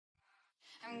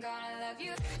gonna love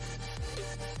you.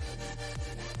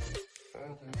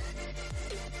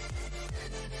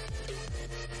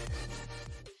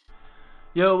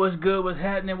 Yo, what's good, what's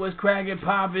happening, what's cracking,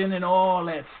 popping, and all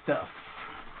that stuff.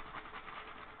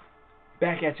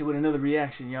 Back at you with another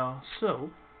reaction, y'all. So,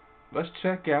 let's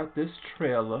check out this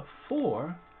trailer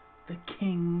for The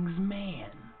King's Man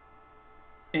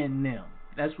and Them.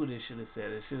 That's what it should have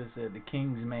said. It should have said The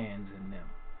King's Man's and Them.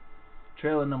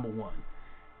 Trailer number 1.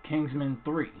 Kingsman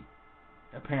 3.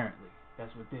 Apparently.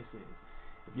 That's what this is.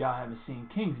 If y'all haven't seen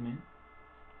Kingsman,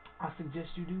 I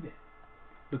suggest you do that.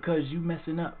 Because you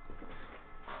messing up.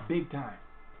 Big time.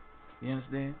 You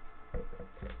understand?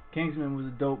 Kingsman was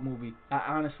a dope movie. I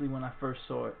honestly, when I first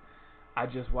saw it, I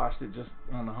just watched it just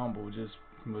on the humble. Just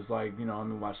was like, you know, I'm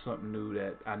going to watch something new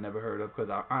that I never heard of. Because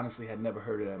I honestly had never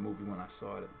heard of that movie when I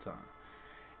saw it at the time.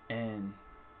 And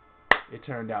it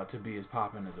turned out to be as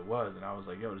popping as it was. And I was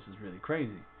like, yo, this is really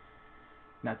crazy.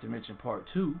 Not to mention part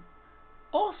 2.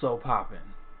 Also popping.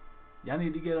 Y'all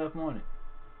need to get up on it.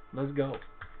 Let's go.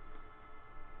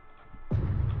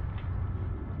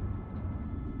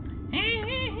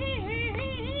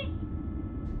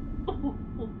 Oh,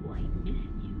 I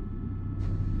missed you.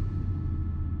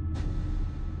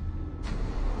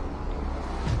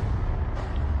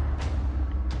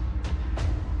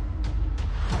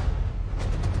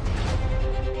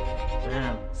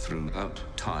 Damn. Throughout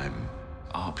time,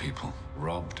 our people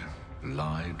robbed,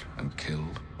 lied, and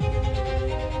killed.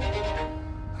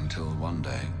 Until one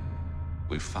day,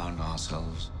 we found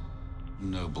ourselves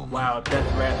noblemen. Wow, if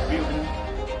that's Rasputin.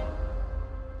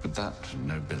 But that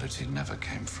nobility never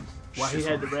came from Why he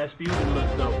had the chivalry. Rasputin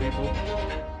look though, people.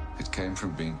 It came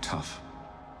from being tough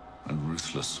and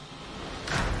ruthless.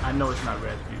 I know it's not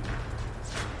Rasputin.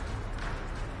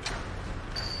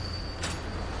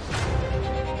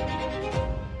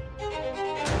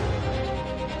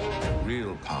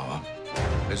 Real power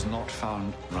is not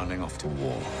found running off to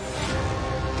war.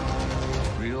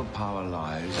 Real power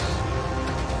lies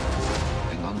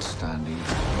in understanding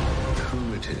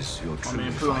who it is you're I truly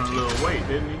mean, put on a fighting. little weight,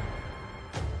 didn't he?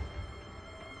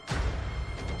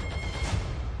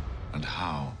 And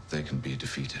how they can be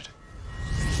defeated.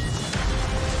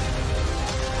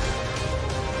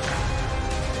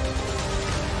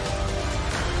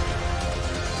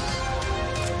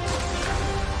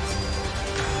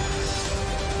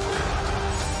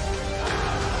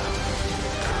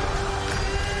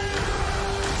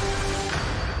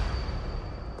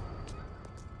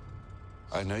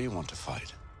 I know you want to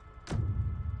fight,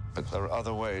 but there are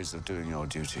other ways of doing your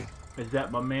duty. Is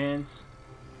that my man's?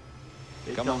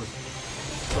 They Come tell on. the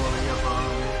story of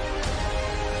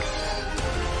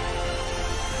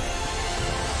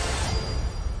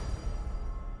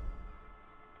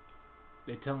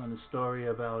they telling the story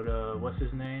about what's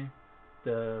his name?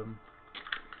 The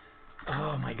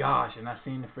oh my gosh, and I've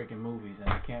seen the freaking movies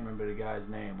and I can't remember the guy's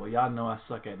name. Well, y'all know I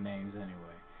suck at names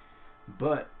anyway.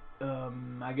 But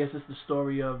I guess it's the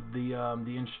story of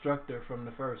the instructor from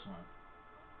the first one.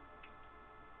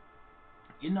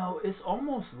 You know, it's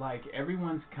almost like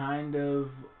everyone's kind of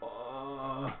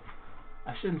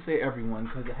I shouldn't say everyone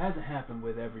because it hasn't happened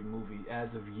with every movie as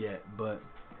of yet, but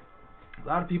a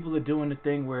lot of people are doing the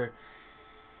thing where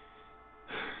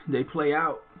they play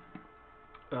out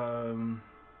the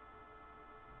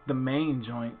main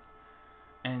joint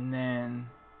and then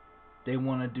they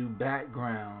want to do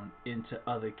background into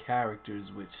other characters,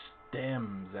 which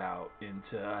stems out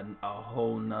into a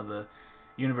whole nother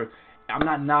universe. I'm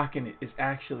not knocking it. It's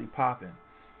actually popping.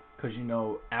 Because, you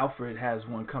know, Alfred has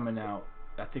one coming out.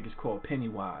 I think it's called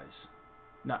Pennywise.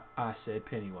 Not, I said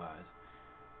Pennywise.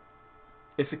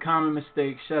 It's a common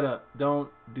mistake. Shut up.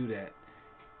 Don't do that.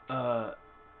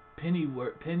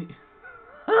 Pennyworth.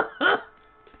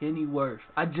 Pennyworth.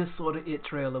 I just saw the It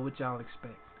trailer, which y'all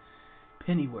expect.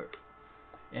 Pennyworth.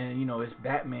 And, you know, it's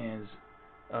Batman's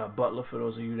butler, for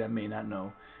those of you that may not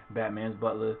know. Batman's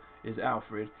butler is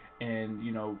Alfred. And,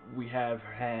 you know, we have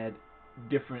had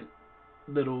different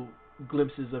little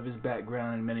glimpses of his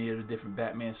background in many of the different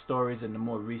Batman stories. And the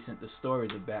more recent the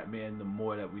stories of Batman, the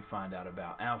more that we find out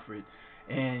about Alfred.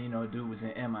 And, you know, dude was in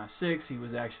MI6. He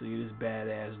was actually this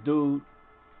badass dude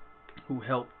who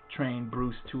helped train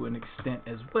Bruce to an extent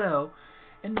as well.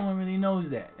 And no one really knows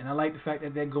that. And I like the fact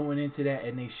that they're going into that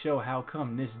and they show how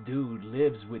come this dude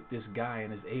lives with this guy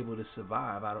and is able to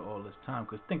survive out of all this time.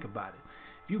 Because think about it.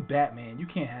 If you Batman, you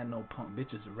can't have no punk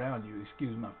bitches around you,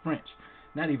 excuse my French.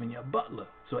 Not even your butler.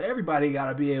 So everybody got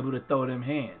to be able to throw them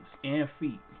hands and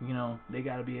feet. You know, they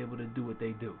got to be able to do what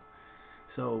they do.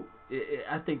 So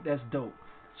I think that's dope.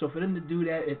 So for them to do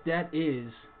that, if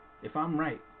I'm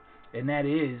right, and that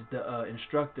is the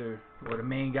instructor or the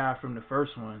main guy from the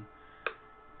first one.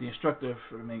 The instructor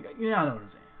for the main guy. You know what I'm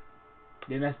saying?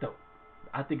 Then that's dope.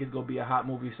 I think it's gonna be a hot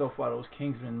movie. So far, those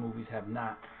Kingsman movies have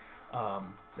not.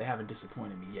 They haven't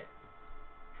disappointed me yet.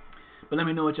 But let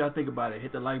me know what y'all think about it.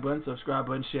 Hit the like button, subscribe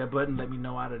button, share button. Let me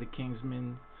know out of the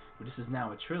Kingsman. Well, this is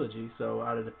now a trilogy, so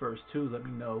out of the first two, let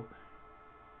me know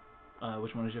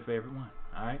which one is your favorite one.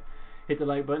 All right. Hit the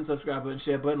like button, subscribe button,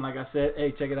 share button. Like I said,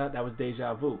 hey, check it out. That was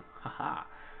Deja Vu. Haha.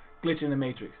 Glitch in the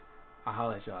Matrix. I'll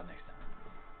holler at y'all next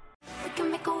time. We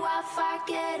can make a wildfire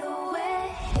get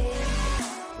away.